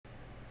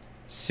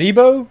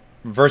SIBO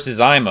versus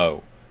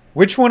IMO.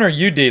 Which one are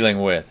you dealing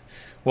with?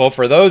 Well,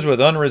 for those with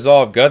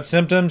unresolved gut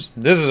symptoms,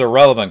 this is a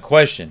relevant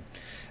question.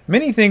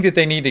 Many think that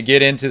they need to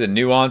get into the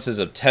nuances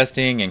of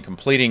testing and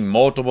completing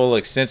multiple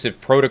extensive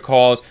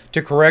protocols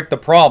to correct the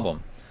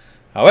problem.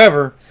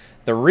 However,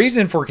 the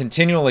reason for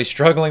continually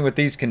struggling with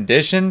these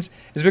conditions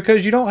is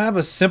because you don't have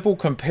a simple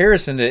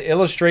comparison that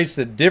illustrates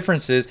the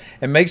differences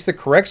and makes the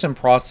correction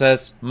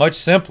process much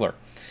simpler.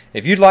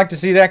 If you'd like to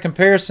see that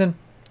comparison,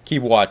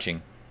 keep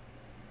watching.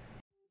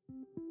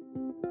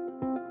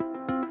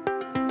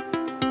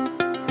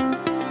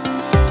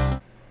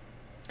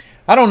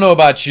 I don't know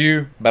about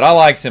you, but I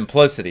like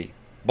simplicity.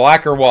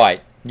 Black or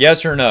white,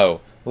 yes or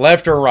no,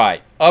 left or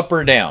right, up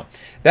or down.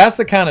 That's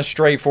the kind of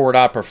straightforward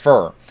I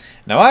prefer.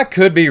 Now, I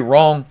could be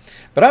wrong,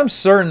 but I'm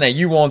certain that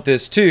you want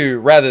this too,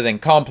 rather than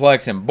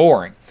complex and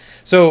boring.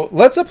 So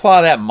let's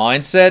apply that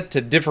mindset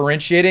to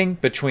differentiating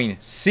between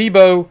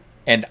SIBO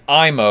and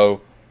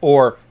IMO,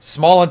 or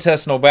small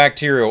intestinal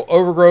bacterial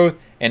overgrowth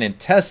and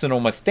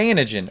intestinal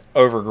methanogen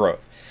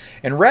overgrowth.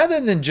 And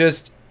rather than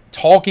just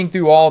talking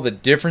through all the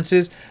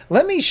differences,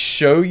 let me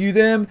show you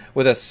them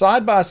with a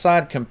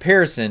side-by-side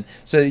comparison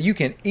so that you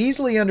can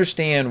easily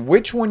understand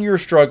which one you're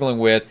struggling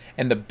with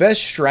and the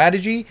best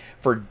strategy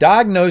for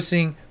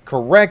diagnosing,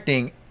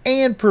 correcting,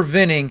 and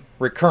preventing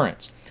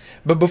recurrence.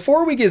 But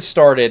before we get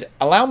started,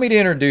 allow me to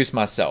introduce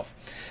myself.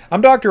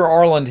 I'm Dr.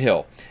 Arland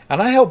Hill,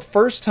 and I help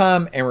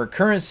first-time and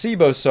recurrent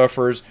SIBO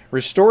sufferers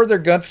restore their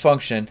gut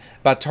function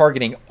by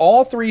targeting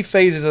all three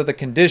phases of the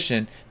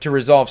condition to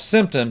resolve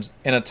symptoms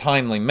in a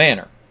timely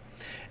manner.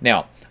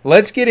 Now,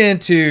 let's get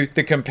into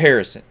the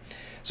comparison.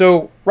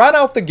 So right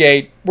off the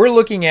gate, we're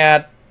looking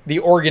at the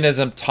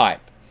organism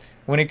type.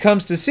 When it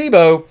comes to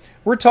SIBO,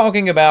 we're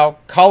talking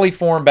about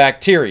coliform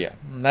bacteria.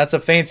 That's a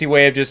fancy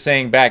way of just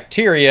saying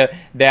bacteria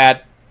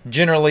that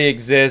generally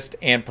exist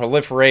and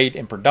proliferate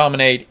and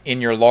predominate in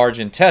your large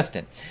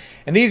intestine.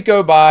 And these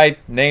go by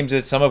names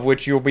that some of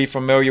which you'll be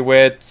familiar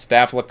with: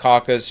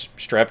 Staphylococcus,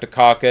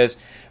 Streptococcus,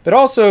 but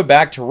also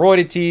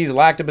Bacteroidetes,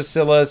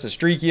 Lactobacillus,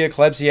 Escherichia,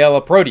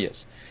 Klebsiella,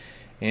 Proteus.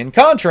 In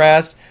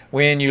contrast,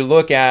 when you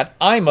look at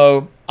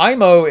IMO,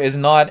 IMO is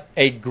not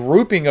a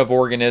grouping of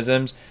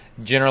organisms.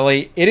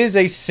 Generally, it is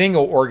a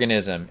single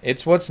organism.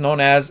 It's what's known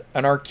as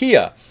an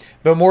archaea.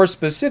 But more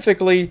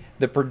specifically,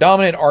 the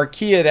predominant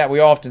archaea that we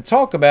often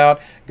talk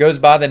about goes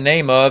by the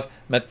name of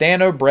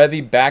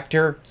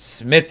Methanobrevibacter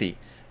smithii.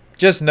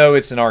 Just know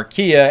it's an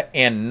archaea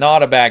and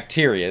not a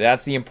bacteria.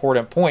 That's the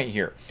important point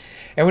here.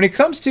 And when it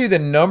comes to the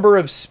number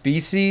of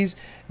species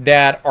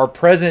that are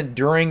present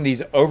during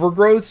these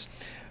overgrowths,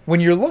 when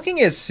you're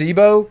looking at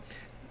SIBO,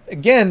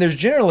 again, there's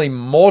generally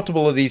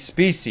multiple of these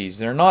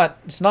species.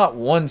 It's not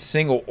one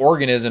single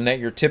organism that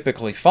you're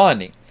typically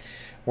finding.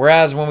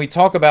 Whereas when we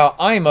talk about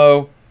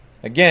IMO,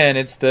 again,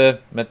 it's the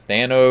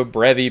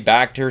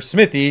Methanobrevibacter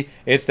smithii.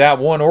 It's that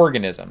one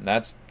organism.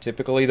 That's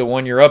typically the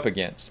one you're up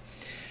against.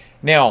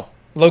 Now,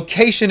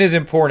 location is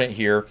important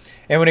here.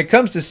 And when it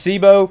comes to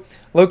SIBO,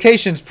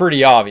 location's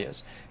pretty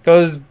obvious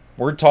because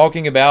we're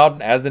talking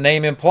about, as the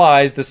name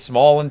implies, the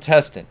small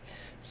intestine.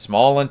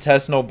 Small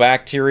intestinal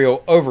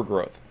bacterial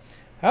overgrowth.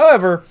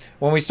 However,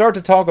 when we start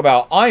to talk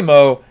about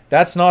IMO,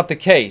 that's not the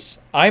case.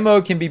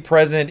 IMO can be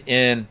present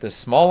in the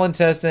small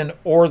intestine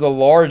or the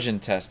large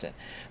intestine.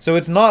 So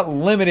it's not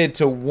limited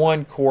to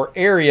one core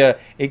area.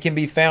 It can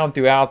be found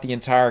throughout the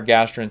entire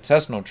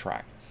gastrointestinal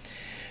tract.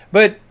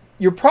 But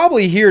you're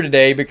probably here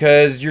today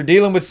because you're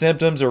dealing with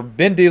symptoms or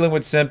been dealing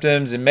with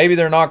symptoms and maybe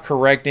they're not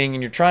correcting,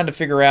 and you're trying to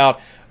figure out,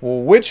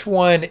 well, which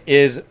one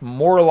is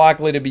more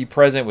likely to be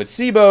present with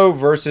SIBO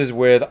versus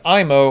with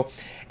IMO.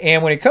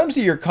 And when it comes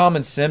to your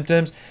common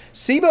symptoms,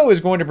 SIBO is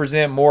going to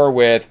present more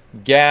with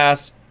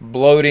gas,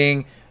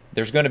 bloating.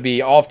 There's going to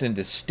be often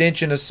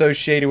distension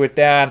associated with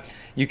that.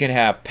 You can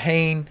have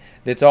pain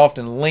that's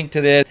often linked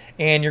to this,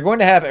 and you're going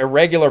to have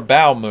irregular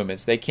bowel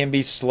movements. They can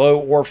be slow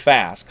or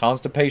fast,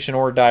 constipation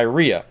or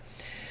diarrhea.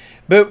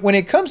 But when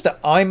it comes to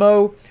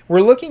IMO,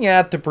 we're looking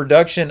at the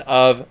production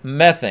of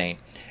methane,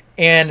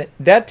 and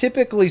that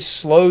typically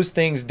slows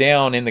things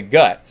down in the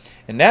gut.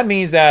 And that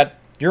means that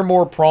you're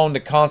more prone to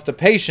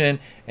constipation,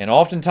 and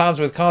oftentimes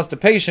with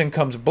constipation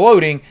comes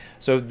bloating.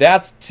 So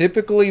that's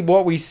typically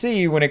what we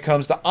see when it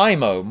comes to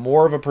IMO,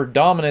 more of a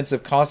predominance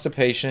of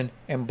constipation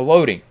and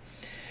bloating.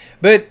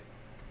 But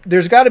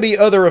there's got to be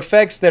other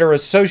effects that are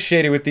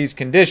associated with these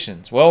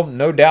conditions. Well,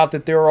 no doubt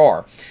that there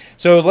are.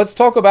 So let's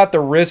talk about the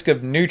risk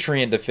of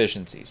nutrient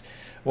deficiencies.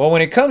 Well,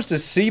 when it comes to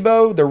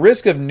SIBO, the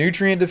risk of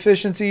nutrient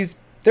deficiencies,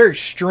 they're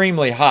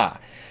extremely high.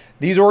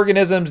 These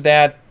organisms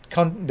that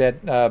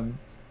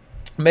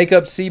make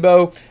up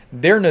SIBO,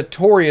 they're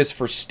notorious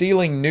for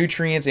stealing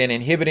nutrients and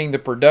inhibiting the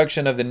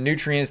production of the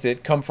nutrients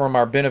that come from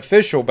our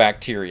beneficial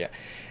bacteria.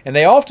 And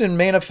they often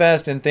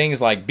manifest in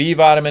things like B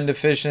vitamin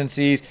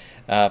deficiencies,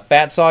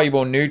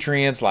 fat-soluble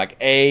nutrients like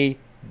A,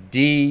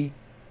 D,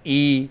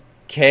 E,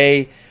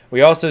 K.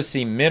 We also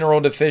see mineral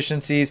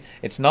deficiencies.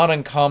 It's not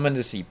uncommon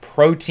to see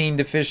protein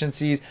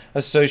deficiencies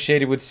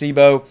associated with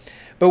SIBO.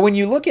 But when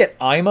you look at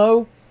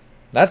IMO,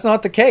 that's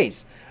not the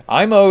case.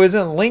 IMO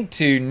isn't linked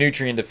to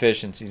nutrient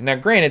deficiencies. Now,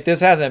 granted,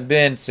 this hasn't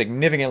been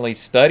significantly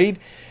studied,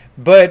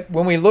 but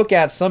when we look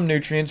at some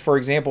nutrients, for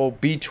example,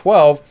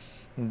 B12,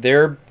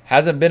 there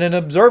hasn't been an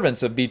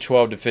observance of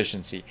B12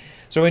 deficiency.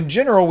 So in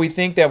general, we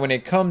think that when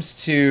it comes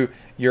to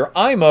your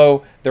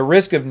IMO, the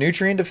risk of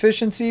nutrient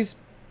deficiencies,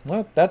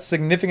 well, that's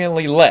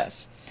significantly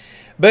less.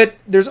 But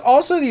there's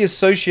also the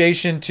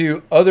association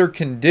to other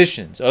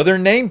conditions, other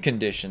named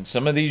conditions.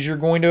 Some of these you're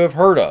going to have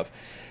heard of.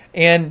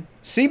 And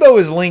SIBO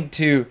is linked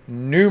to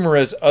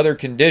numerous other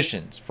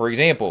conditions. For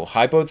example,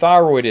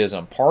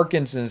 hypothyroidism,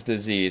 Parkinson's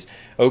disease,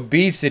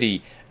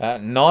 obesity,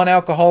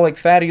 non-alcoholic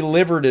fatty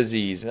liver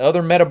disease,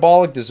 other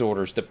metabolic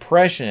disorders,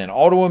 depression,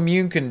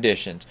 autoimmune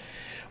conditions.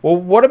 Well,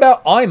 what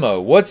about IMO?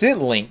 What's it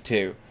linked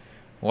to?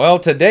 Well,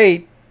 to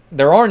date,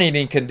 there aren't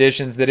any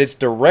conditions that it's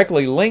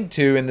directly linked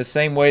to in the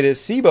same way that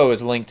SIBO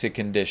is linked to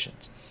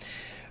conditions.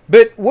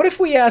 But what if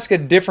we ask a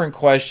different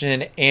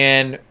question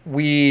and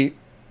we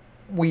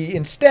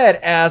instead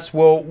ask,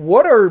 well,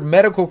 what are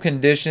medical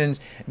conditions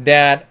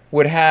that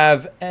would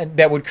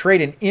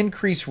create an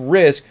increased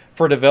risk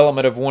for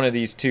development of one of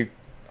these two,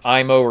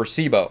 IMO or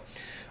SIBO?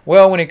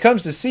 Well, when it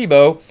comes to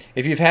SIBO,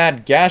 if you've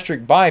had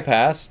gastric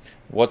bypass,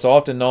 what's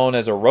often known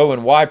as a Rowe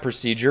Y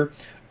procedure,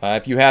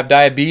 if you have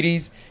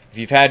diabetes, if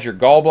you've had your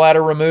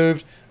gallbladder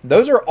removed,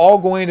 those are all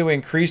going to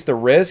increase the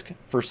risk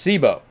for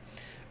SIBO.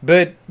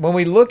 But when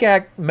we look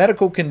at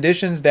medical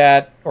conditions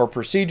or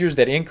procedures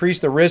that increase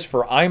the risk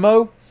for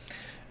IMO,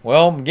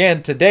 well,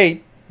 again, to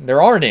date,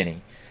 there aren't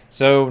any.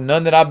 So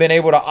none that I've been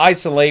able to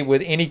isolate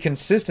with any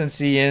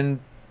consistency in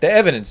the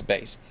evidence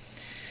base.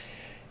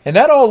 And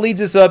that all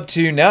leads us up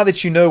to, now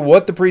that you know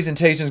what the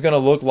presentation is going to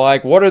look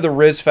like, what are the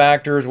risk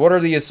factors, what are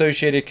the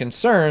associated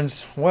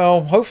concerns,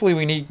 well, hopefully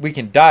we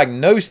can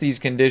diagnose these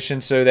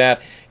conditions so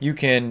that you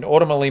can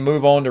ultimately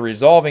move on to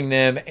resolving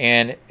them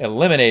and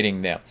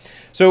eliminating them.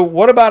 So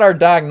what about our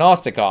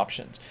diagnostic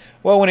options?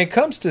 Well, when it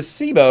comes to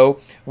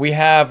SIBO, we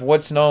have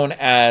what's known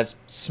as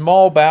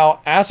small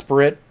bowel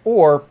aspirate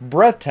or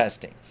breath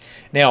testing.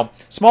 Now,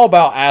 small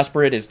bowel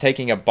aspirate is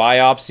taking a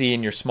biopsy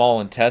in your small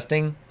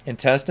intestine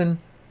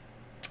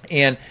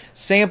and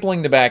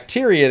sampling the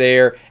bacteria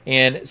there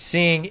and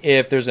seeing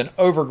if there's an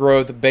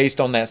overgrowth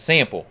based on that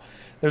sample.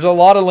 There's a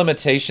lot of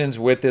limitations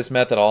with this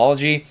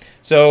methodology,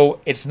 so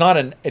it's not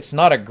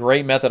a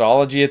great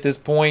methodology at this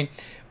point,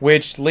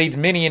 which leads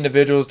many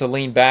individuals to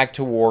lean back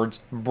towards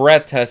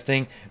breath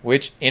testing,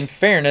 which in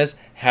fairness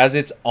has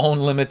its own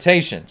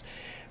limitations.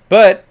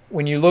 But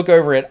when you look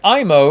over at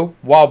IMO,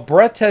 while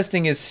breath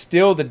testing is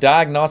still the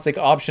diagnostic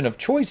option of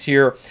choice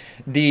here,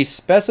 the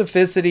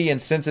specificity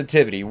and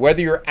sensitivity,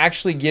 whether you're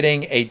actually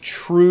getting a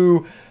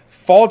true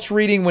false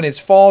reading when it's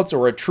false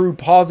or a true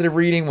positive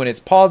reading when it's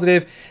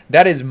positive,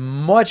 that is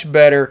much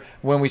better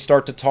when we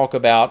start to talk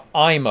about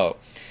IMO.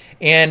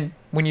 And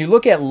when you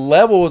look at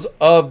levels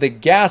of the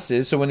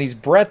gases, so in these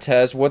breath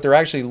tests, what they're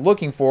actually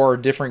looking for are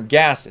different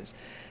gases.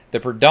 The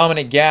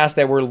predominant gas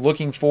that we're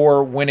looking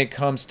for when it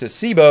comes to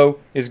SIBO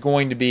is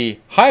going to be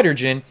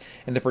hydrogen,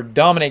 and the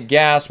predominant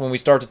gas when we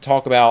start to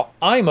talk about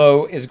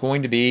IMO is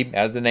going to be,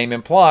 as the name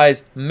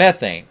implies,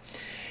 methane.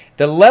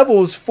 The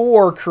levels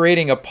for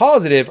creating a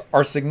positive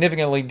are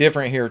significantly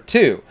different here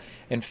too.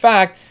 In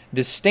fact,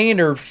 the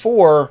standard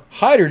for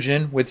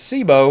hydrogen with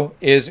SIBO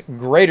is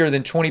greater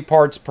than 20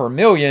 parts per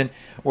million,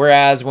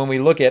 whereas when we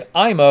look at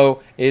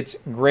IMO, it's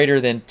greater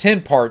than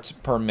 10 parts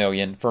per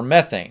million for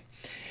methane.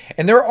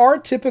 And there are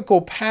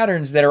typical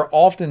patterns that are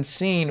often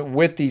seen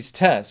with these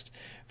tests.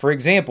 For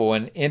example,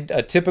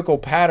 a typical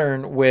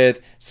pattern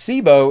with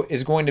SIBO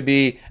is going to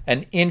be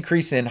an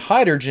increase in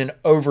hydrogen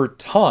over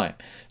time.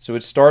 So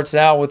it starts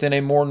out within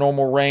a more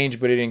normal range,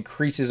 but it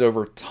increases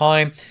over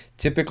time,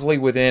 typically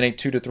within a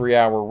 2 to 3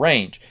 hour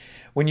range.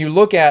 When you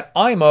look at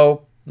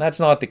IMO, that's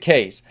not the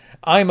case.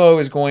 IMO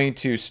is going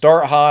to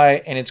start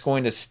high and it's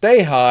going to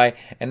stay high,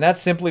 and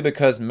that's simply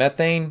because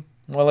methane,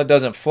 well, it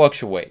doesn't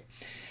fluctuate.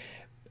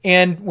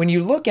 And when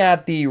you look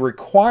at the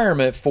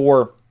requirement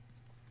for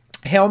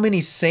how many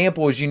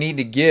samples you need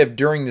to give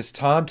during this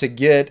time to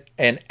get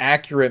an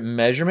accurate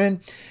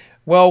measurement,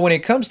 well, when it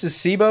comes to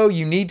SIBO,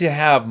 you need to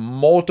have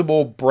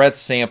multiple breath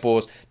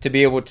samples to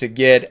be able to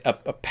get a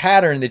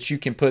pattern that you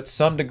can put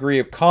some degree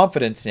of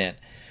confidence in.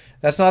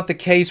 That's not the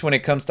case when it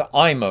comes to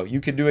IMO. You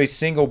could do a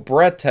single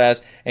breath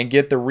test and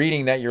get the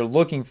reading that you're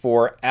looking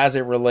for as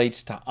it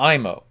relates to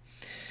IMO.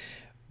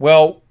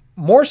 Well,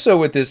 more so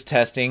with this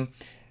testing,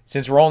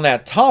 since we're on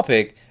that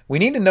topic, we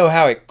need to know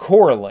how it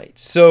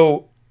correlates.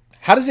 So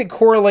how does it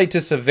correlate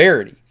to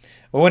severity?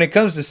 Well, when it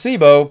comes to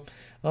SIBO,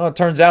 well, it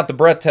turns out the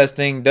breath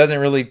testing doesn't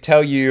really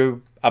tell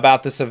you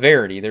about the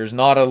severity. There's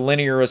not a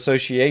linear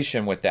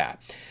association with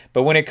that.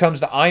 But when it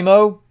comes to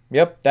IMO,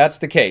 yep, that's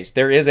the case.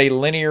 There is a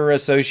linear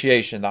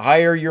association. The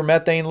higher your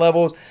methane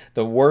levels,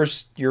 the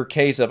worse your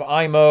case of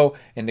IMO,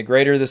 and the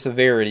greater the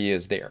severity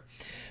is there.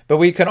 But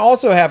we can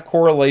also have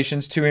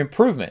correlations to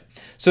improvement.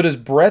 So does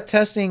breath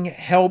testing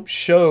help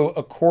show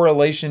a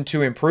correlation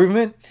to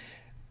improvement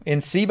in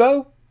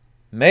SIBO?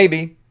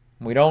 Maybe.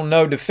 We don't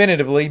know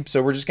definitively,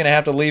 so we're just going to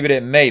have to leave it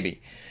at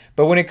maybe.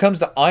 But when it comes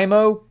to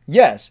IMO,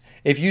 yes,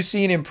 if you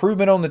see an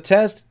improvement on the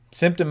test,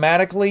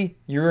 symptomatically,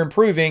 you're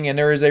improving and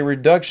there is a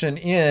reduction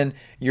in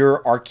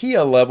your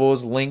archaea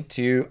levels linked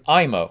to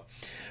IMO.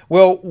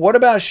 Well, what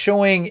about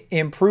showing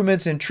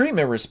improvements in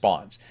treatment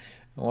response?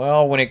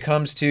 Well, when it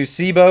comes to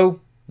SIBO,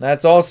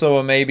 that's also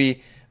a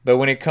maybe. But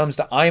when it comes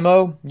to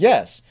IMO,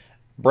 yes.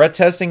 Breath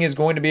testing is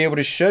going to be able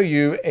to show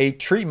you a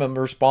treatment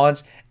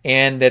response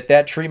and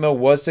that treatment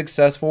was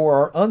successful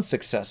or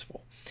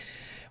unsuccessful.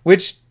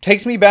 Which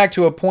takes me back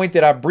to a point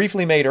that I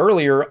briefly made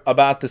earlier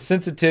about the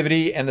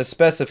sensitivity and the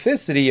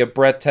specificity of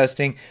breath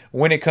testing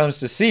when it comes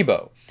to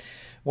SIBO.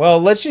 Well,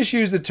 let's just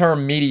use the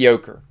term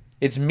mediocre.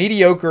 It's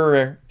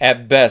mediocre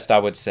at best, I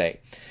would say.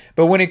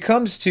 But when it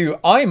comes to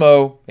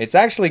IMO, it's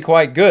actually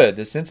quite good.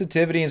 The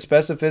sensitivity and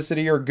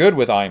specificity are good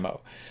with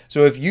IMO.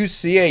 So if you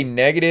see a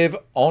negative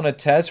on a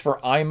test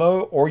for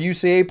IMO or you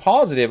see a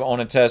positive on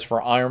a test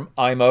for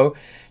IMO,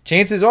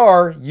 chances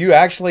are you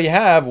actually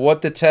have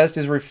what the test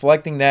is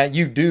reflecting that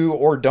you do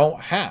or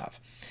don't have.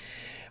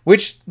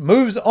 Which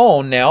moves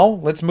on now.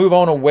 Let's move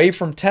on away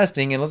from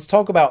testing and let's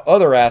talk about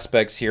other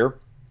aspects here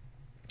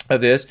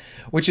of this,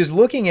 which is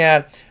looking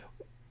at,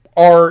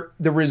 are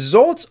the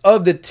results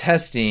of the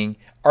testing,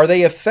 are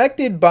they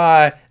affected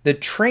by the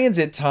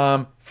transit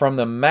time from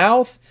the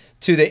mouth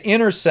to the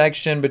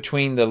intersection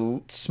between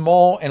the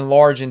small and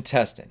large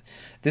intestine?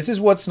 This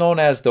is what's known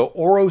as the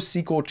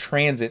orocecal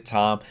transit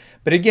time.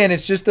 But again,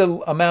 it's just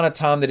the amount of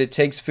time that it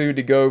takes food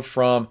to go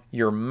from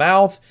your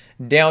mouth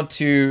down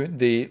to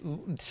the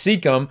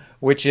cecum,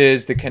 which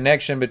is the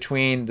connection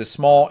between the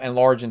small and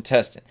large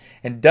intestine.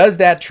 And does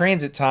that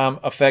transit time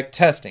affect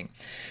testing?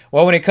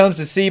 Well, when it comes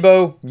to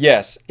SIBO,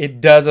 yes,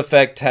 it does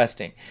affect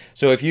testing.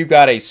 So if you've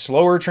got a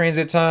slower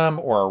transit time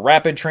or a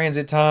rapid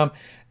transit time,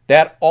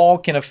 that all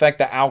can affect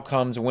the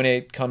outcomes when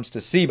it comes to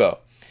SIBO.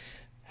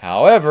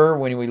 However,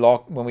 when we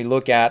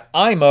look at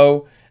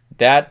IMO,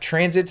 that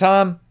transit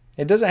time,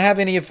 it doesn't have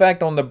any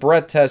effect on the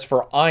breath test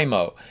for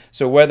IMO.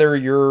 So whether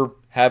you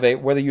have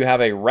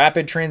a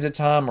rapid transit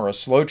time or a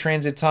slow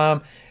transit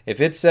time,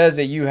 if it says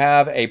that you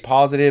have a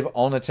positive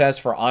on the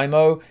test for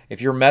IMO, if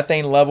your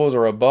methane levels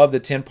are above the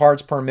 10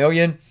 parts per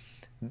million,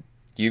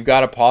 you've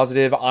got a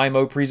positive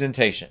IMO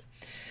presentation.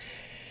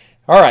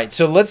 All right,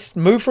 so let's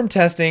move from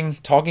testing,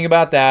 talking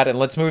about that, and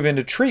let's move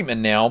into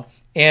treatment now.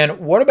 And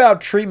what about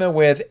treatment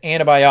with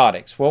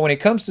antibiotics? Well, when it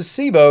comes to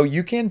SIBO,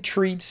 you can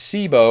treat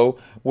SIBO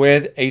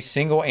with a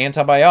single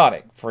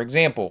antibiotic. For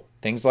example,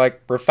 things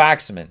like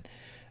rifaximin,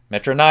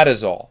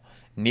 metronidazole,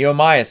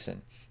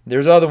 neomycin.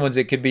 There's other ones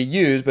that could be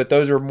used, but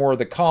those are more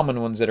the common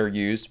ones that are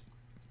used.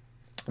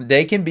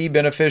 They can be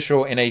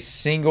beneficial in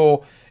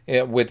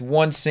with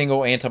one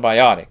single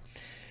antibiotic.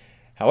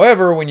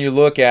 However, when you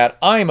look at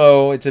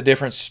IMO, it's a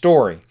different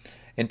story.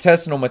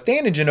 Intestinal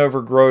methanogen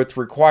overgrowth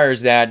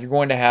requires that you're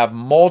going to have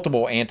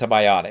multiple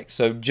antibiotics.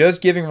 So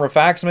just giving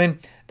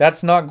rifaximin,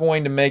 that's not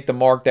going to make the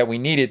mark that we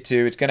need it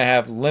to. It's going to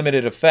have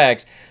limited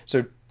effects.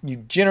 So you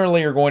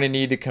generally are going to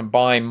need to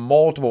combine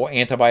multiple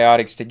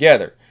antibiotics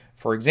together.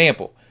 For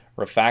example,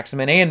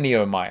 rifaximin and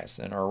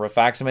neomycin, or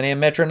rifaximin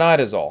and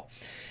metronidazole.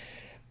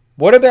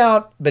 What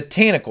about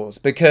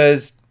botanicals?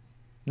 Because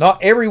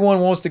not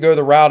everyone wants to go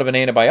the route of an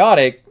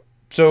antibiotic,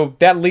 so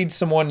that leads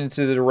someone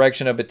into the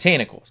direction of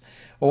botanicals.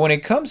 Well, when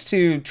it comes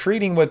to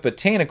treating with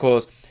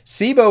botanicals,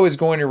 SIBO is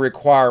going to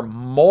require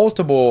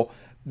multiple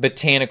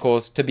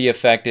botanicals to be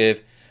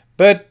effective,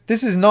 but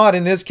this is not,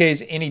 in this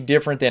case, any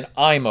different than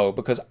IMO,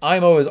 because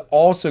IMO is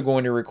also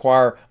going to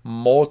require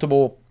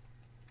multiple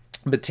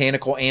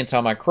botanical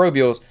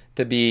antimicrobials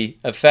to be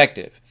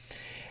effective.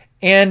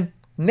 And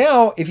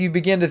now, if you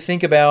begin to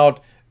think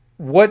about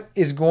what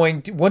is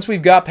going to, once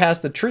we've got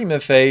past the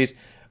treatment phase,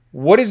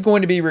 what is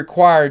going to be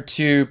required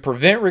to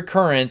prevent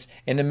recurrence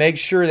and to make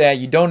sure that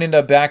you don't end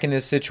up back in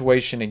this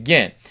situation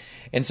again?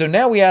 And so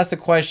now we ask the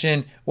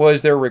question,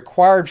 was there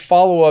required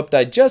follow-up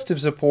digestive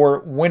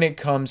support when it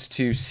comes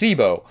to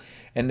SIBO?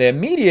 And the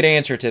immediate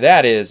answer to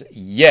that is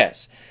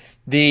yes.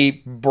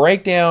 The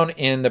breakdown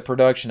in the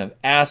production of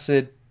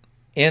acid,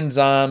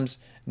 enzymes,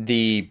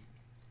 the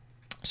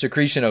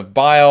secretion of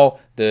bile,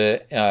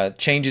 the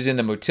changes in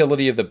the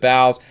motility of the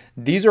bowels,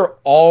 these are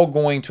all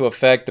going to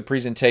affect the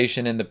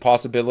presentation and the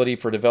possibility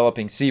for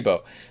developing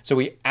SIBO. So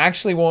we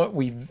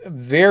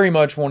very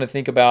much want to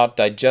think about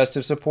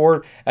digestive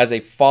support as a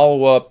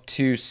follow-up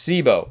to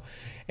SIBO.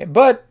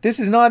 But this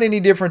is not any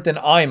different than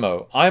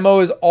IMO. IMO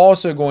is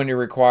also going to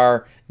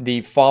require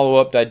the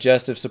follow-up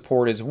digestive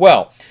support as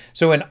well.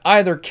 So in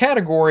either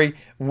category,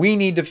 we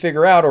need to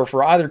figure out, or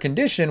for either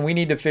condition, we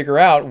need to figure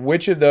out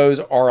which of those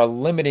are a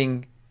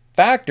limiting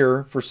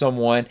factor for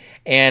someone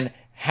and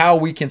how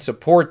we can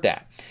support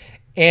that.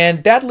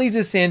 And that leads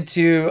us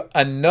into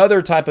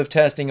another type of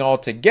testing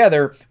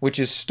altogether, which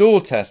is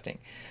stool testing.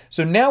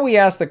 So now we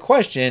ask the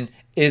question,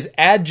 is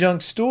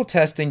adjunct stool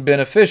testing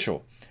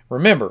beneficial?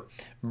 Remember,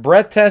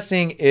 breath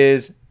testing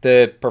is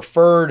the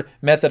preferred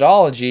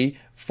methodology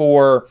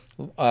for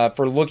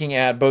looking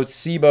at both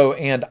SIBO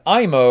and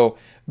IMO,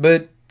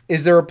 but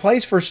is there a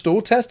place for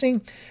stool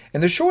testing?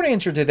 And the short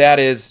answer to that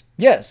is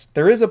yes,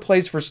 there is a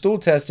place for stool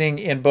testing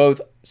in both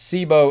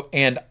SIBO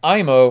and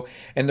IMO.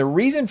 And the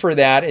reason for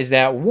that is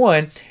that,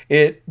 one,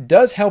 it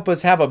does help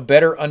us have a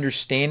better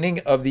understanding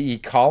of the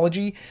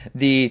ecology,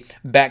 the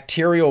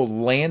bacterial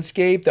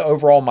landscape, the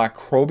overall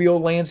microbial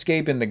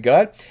landscape in the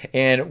gut,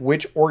 and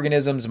which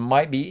organisms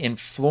might be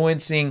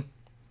influencing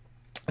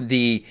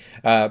the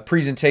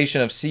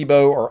presentation of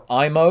SIBO or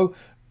IMO.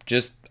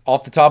 Just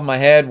off the top of my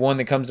head, one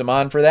that comes to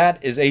mind for that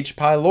is H.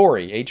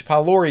 pylori. H.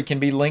 pylori can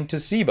be linked to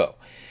SIBO.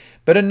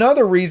 But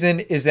another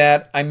reason is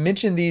that I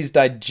mentioned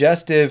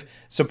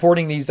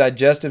supporting these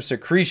digestive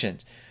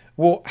secretions.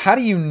 Well, how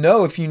do you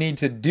know if you need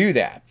to do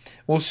that?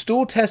 Well,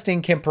 stool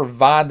testing can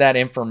provide that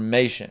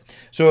information.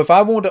 So if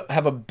I want to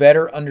have a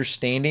better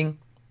understanding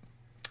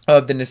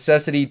of the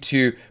necessity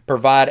to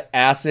provide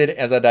acid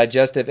as a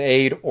digestive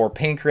aid, or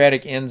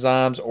pancreatic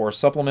enzymes, or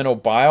supplemental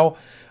bile,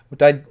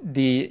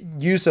 the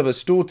use of a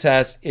stool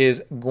test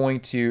is going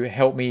to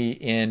help me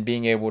in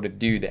being able to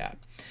do that.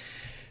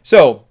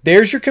 So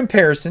there's your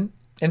comparison.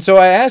 And so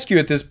I ask you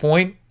at this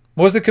point,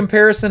 was the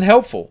comparison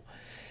helpful?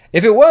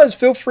 If it was,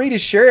 feel free to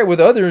share it with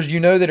others you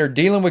know that are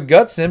dealing with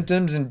gut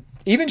symptoms, and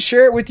even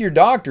share it with your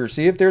doctor.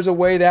 See if there's a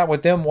way that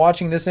with them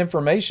watching this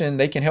information,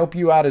 they can help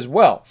you out as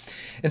well.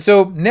 And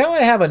so now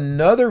I have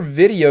another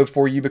video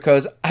for you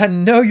because I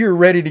know you're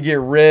ready to get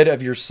rid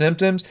of your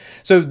symptoms.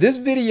 So this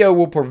video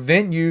will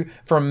prevent you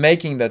from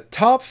making the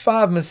top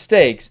 5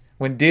 mistakes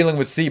when dealing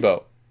with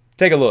SIBO.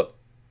 Take a look.